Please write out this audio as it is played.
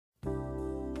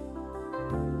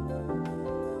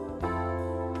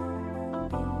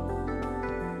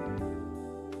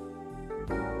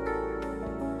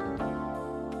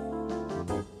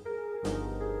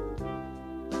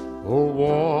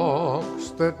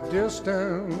the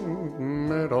distant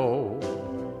meadow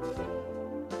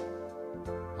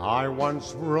I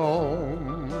once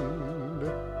roamed.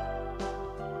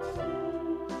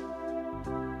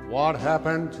 What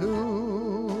happened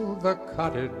to the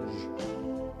cottage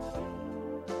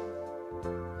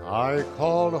I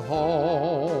called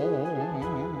home,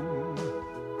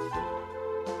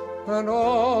 and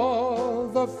all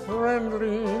the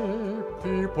friendly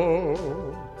people,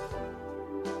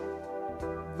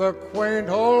 the quaint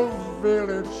old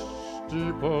village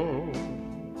steeple,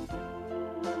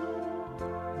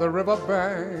 the river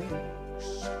banks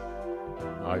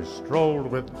I strolled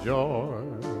with joy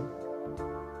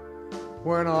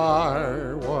when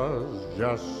I was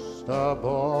just a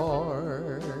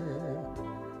boy,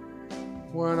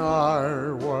 when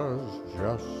I was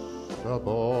just a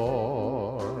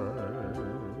boy.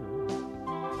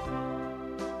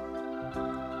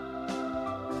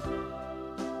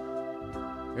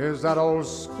 Is that old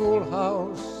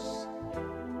schoolhouse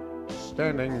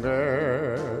standing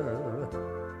there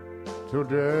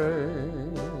today?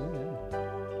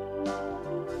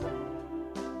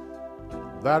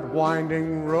 That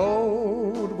winding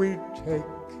road we take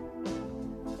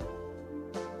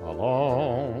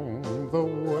along the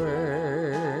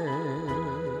way.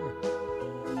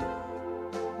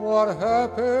 What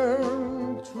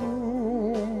happened to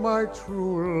my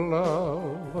true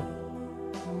love,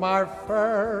 my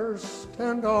first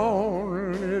and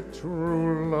only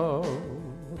true love,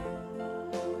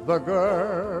 the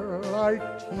girl I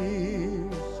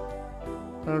teased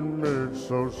and made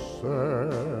so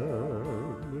sad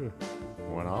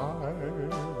when I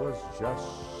was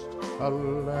just a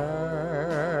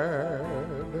lad,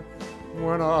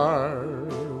 when I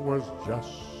was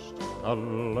just a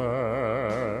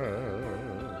lad.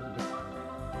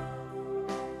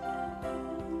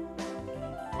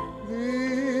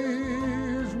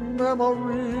 These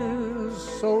memories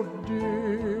so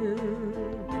dear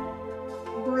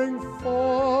bring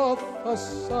forth a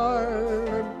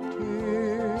silent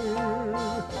tear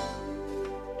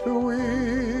to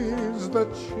ease the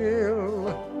chill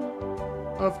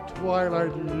of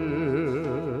twilight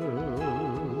years.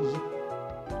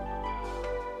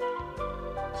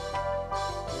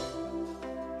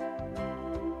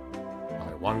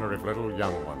 I wonder if little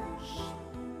young ones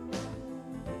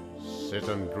sit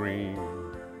and dream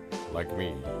like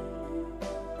me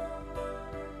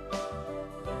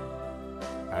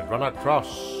and run across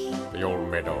the old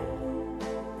meadow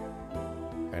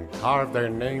and carve their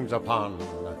names upon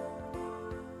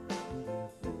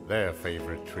their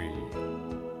favorite tree.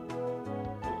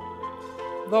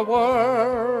 The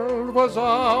world was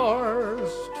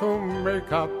ours to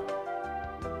make up,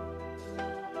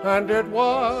 and it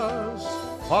was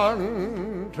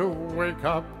fun to wake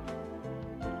up,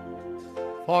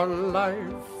 for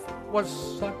life was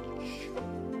such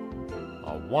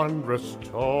a wondrous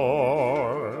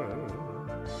toy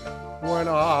when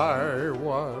I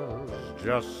was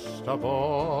just a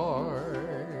boy,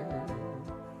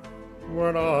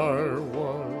 when I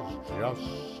was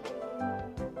just